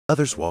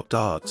Others walk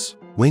dogs.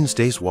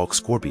 Wednesdays walk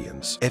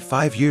scorpions. At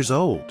 5 years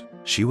old,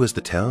 she was the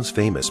town's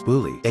famous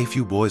bully. A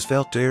few boys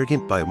felt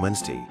arrogant by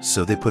Wednesday,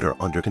 so they put her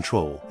under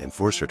control and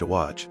forced her to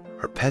watch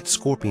her pet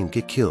scorpion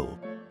get killed.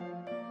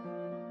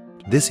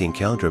 This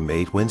encounter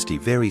made Wednesday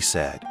very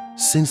sad.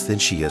 Since then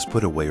she has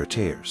put away her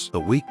tears. A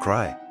weak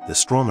cry. The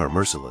strong are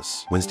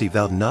merciless. Wednesday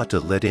vowed not to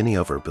let any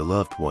of her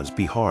beloved ones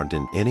be harmed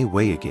in any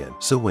way again.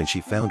 So when she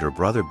found her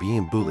brother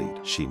being bullied,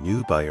 she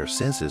knew by her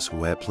senses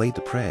who had played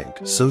the prank.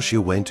 So she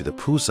went to the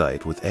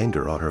poolside with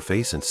anger on her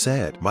face and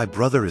said, "My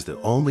brother is the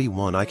only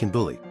one I can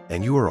bully,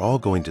 and you are all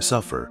going to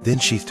suffer." Then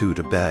she threw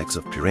the bags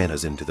of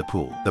piranhas into the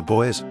pool. The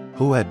boys,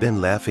 who had been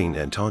laughing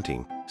and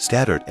taunting,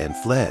 scattered and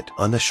fled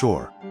on the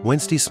shore.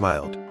 Wednesday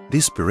smiled.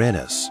 These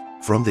piranhas,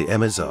 from the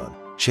Amazon,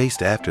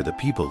 chased after the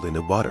people in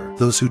the water.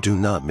 Those who do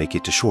not make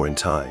it to shore in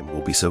time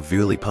will be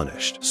severely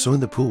punished. Soon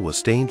the pool was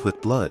stained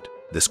with blood.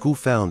 The school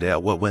found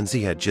out what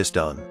Wednesday had just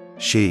done.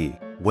 She,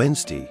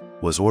 Wednesday,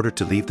 was ordered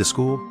to leave the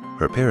school.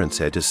 Her parents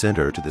had to send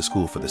her to the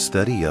school for the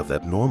study of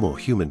abnormal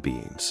human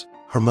beings.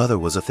 Her mother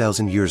was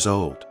 1,000 years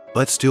old,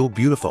 but still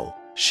beautiful.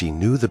 She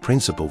knew the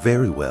principal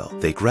very well.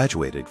 They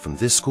graduated from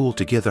this school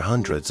together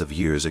hundreds of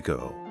years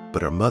ago.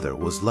 But her mother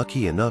was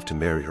lucky enough to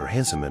marry her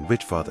handsome and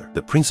rich father.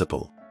 The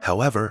principal,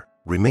 however,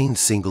 remained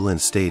single and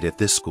stayed at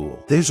this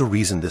school. There's a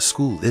reason this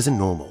school isn't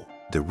normal.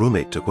 The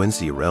roommate took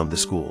Wednesday around the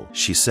school.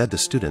 She said the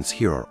students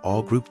here are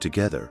all grouped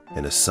together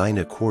and assigned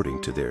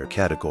according to their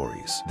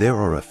categories. There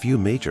are a few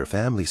major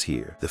families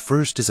here. The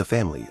first is a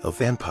family of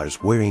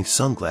vampires wearing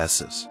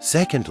sunglasses.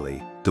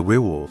 Secondly, the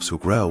werewolves who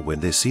growl when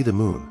they see the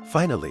moon.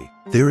 Finally,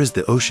 there is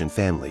the ocean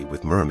family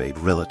with mermaid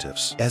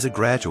relatives. As a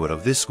graduate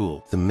of this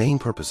school, the main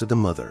purpose of the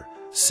mother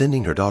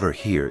sending her daughter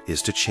here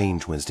is to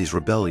change Wednesday's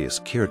rebellious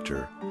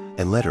character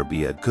and let her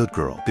be a good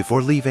girl.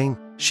 Before leaving,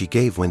 she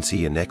gave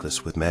Wednesday a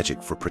necklace with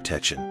magic for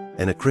protection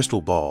and a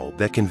crystal ball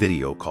that can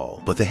video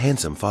call. But the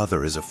handsome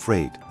father is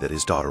afraid that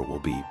his daughter will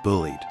be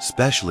bullied,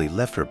 especially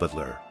left her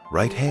butler,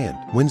 right hand.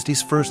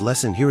 Wednesday's first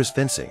lesson here is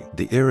fencing.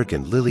 The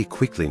arrogant Lily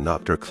quickly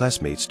knocked her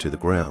classmates to the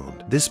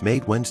ground. This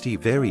made Wednesday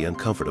very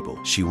uncomfortable.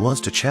 She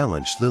wants to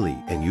challenge Lily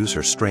and use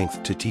her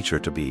strength to teach her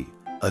to be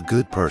a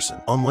good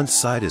person. On one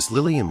side is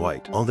Lily in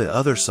white. On the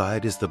other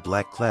side is the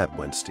black-clad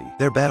Wednesday.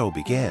 Their battle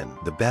began.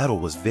 The battle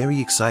was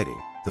very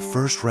exciting. The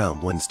first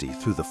round, Wednesday,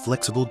 through the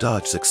flexible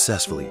dodge,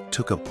 successfully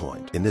took a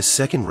point. In the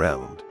second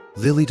round,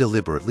 Lily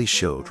deliberately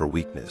showed her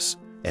weakness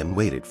and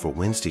waited for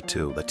Wednesday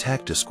to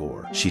attack to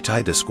score. She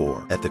tied the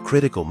score. At the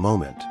critical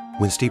moment,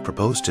 Wednesday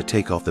proposed to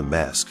take off the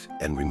mask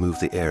and remove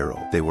the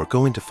arrow. They were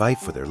going to fight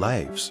for their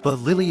lives. But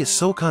Lily is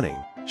so cunning.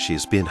 She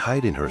has been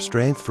hiding her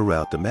strength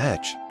throughout the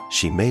match.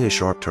 She made a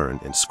sharp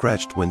turn and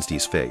scratched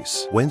Wednesday's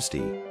face.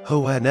 Wednesday,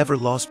 who had never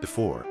lost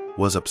before,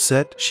 was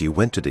upset. She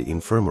went to the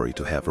infirmary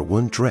to have her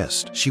wound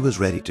dressed. She was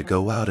ready to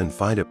go out and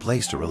find a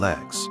place to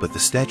relax, but the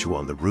statue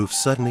on the roof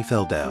suddenly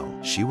fell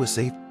down. She was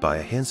saved by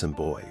a handsome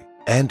boy,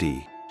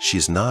 Andy.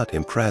 She's not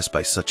impressed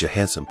by such a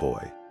handsome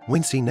boy.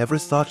 Wednesday never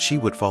thought she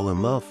would fall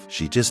in love.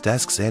 She just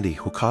asks Andy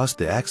who caused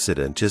the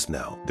accident just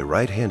now. The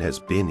right hand has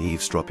been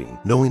eavesdropping,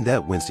 knowing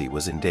that Wednesday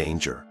was in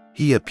danger.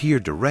 He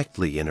appeared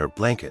directly in her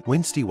blanket.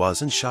 Wednesday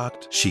wasn't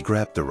shocked. She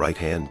grabbed the right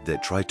hand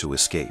that tried to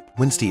escape.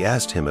 Wednesday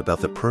asked him about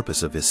the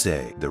purpose of his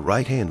say. The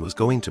right hand was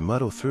going to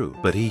muddle through,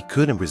 but he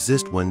couldn't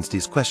resist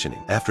Wednesday's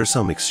questioning. After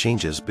some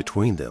exchanges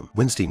between them,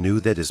 Wednesday knew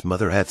that his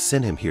mother had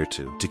sent him here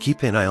to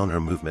keep an eye on her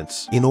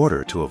movements. In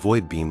order to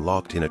avoid being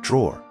locked in a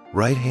drawer,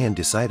 Right Hand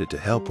decided to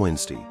help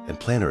Wednesday and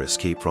plan her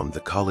escape from the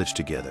college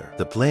together.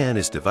 The plan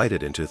is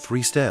divided into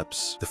 3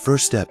 steps. The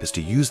first step is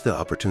to use the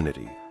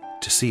opportunity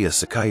to see a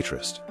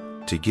psychiatrist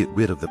to get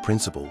rid of the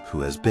principal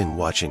who has been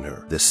watching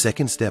her. The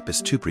second step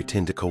is to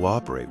pretend to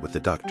cooperate with the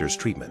doctor's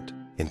treatment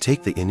and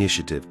take the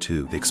initiative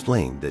to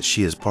explain that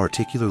she is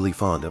particularly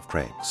fond of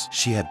pranks.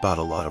 She had bought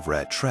a lot of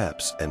rat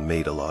traps and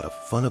made a lot of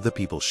fun of the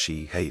people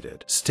she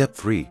hated. Step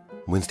 3.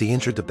 Wednesday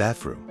entered the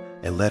bathroom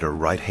and let her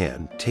right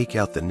hand take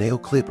out the nail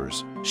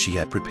clippers she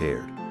had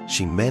prepared.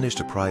 She managed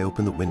to pry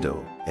open the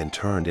window and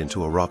turned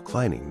into a rock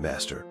climbing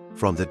master.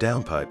 From the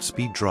downpipe,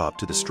 speed dropped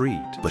to the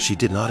street, but she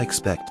did not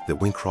expect that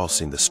when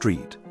crossing the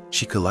street,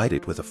 she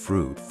collided with a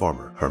fruit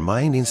farmer. Her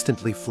mind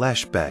instantly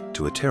flashed back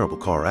to a terrible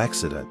car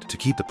accident. To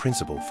keep the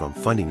principal from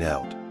finding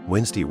out,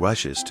 Wednesday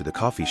rushes to the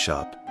coffee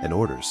shop and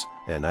orders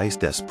an iced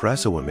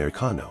espresso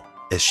americano.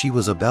 As she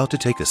was about to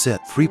take a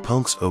sip, 3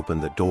 punks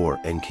opened the door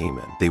and came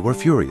in. They were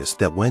furious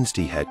that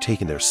Wednesday had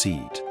taken their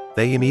seat.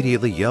 They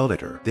immediately yelled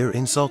at her. Their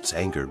insults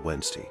angered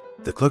Wednesday.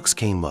 The clerks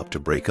came up to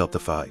break up the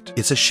fight.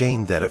 It's a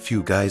shame that a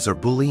few guys are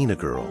bullying a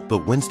girl,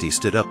 but Wednesday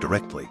stood up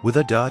directly. With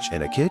a dodge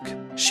and a kick,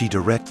 she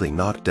directly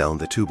knocked down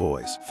the 2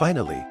 boys.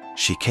 Finally,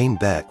 she came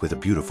back with a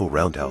beautiful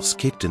roundhouse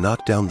kick to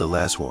knock down the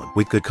last one.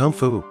 With good kung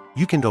fu,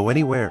 you can go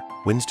anywhere.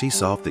 Wednesday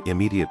solved the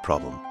immediate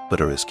problem,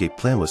 but her escape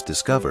plan was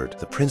discovered.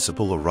 The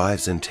principal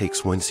arrives and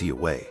takes Wednesday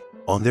away.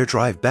 On their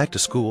drive back to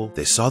school,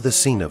 they saw the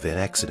scene of an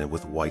accident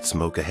with white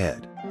smoke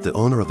ahead. The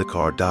owner of the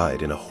car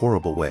died in a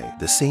horrible way.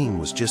 The scene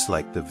was just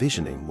like the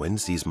vision in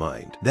Wednesday's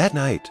mind. That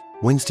night,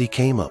 Wednesday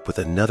came up with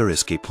another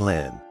escape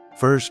plan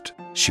First,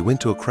 she went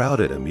to a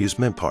crowded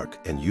amusement park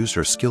and used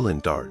her skill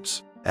in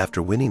darts.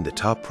 After winning the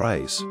top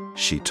prize,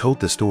 she told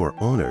the store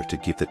owner to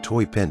give the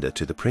toy panda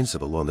to the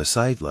principal on the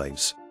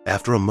sidelines.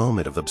 After a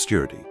moment of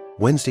obscurity,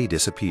 Wednesday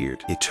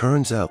disappeared. It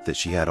turns out that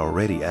she had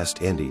already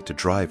asked Andy to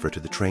drive her to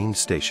the train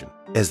station.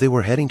 As they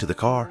were heading to the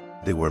car,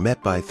 they were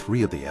met by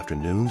 3 of the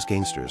afternoon's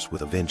gangsters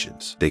with a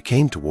vengeance. They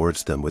came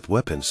towards them with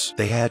weapons.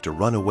 They had to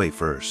run away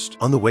first.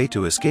 On the way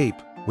to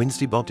escape,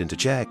 Wednesday bumped into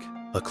Jack,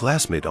 a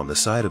classmate on the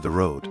side of the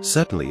road.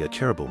 Suddenly, a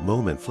terrible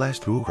moment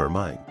flashed through her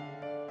mind.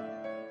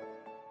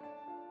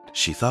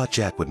 She thought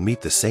Jack would meet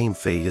the same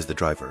fate as the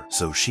driver,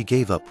 so she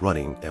gave up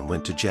running and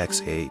went to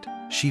Jack's aid.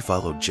 She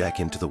followed Jack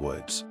into the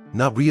woods,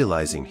 not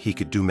realizing he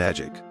could do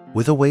magic.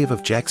 With a wave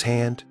of Jack's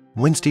hand,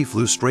 Wednesday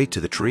flew straight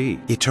to the tree.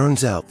 It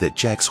turns out that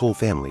Jack's whole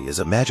family is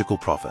a magical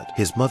prophet.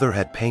 His mother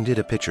had painted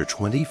a picture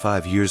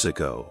 25 years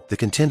ago. The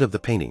content of the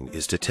painting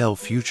is to tell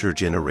future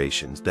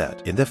generations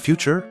that, in the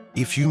future,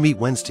 if you meet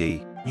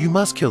Wednesday, you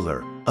must kill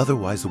her,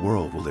 otherwise the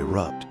world will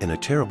erupt in a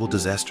terrible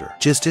disaster.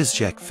 Just as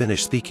Jack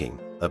finished speaking,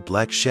 a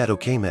black shadow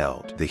came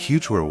out. The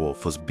huge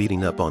werewolf was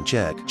beating up on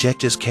Jack. Jack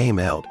just came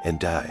out and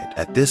died.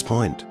 At this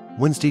point,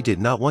 Wednesday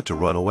did not want to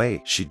run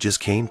away. She just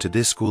came to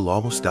this school,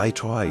 almost died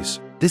twice.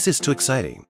 This is too exciting.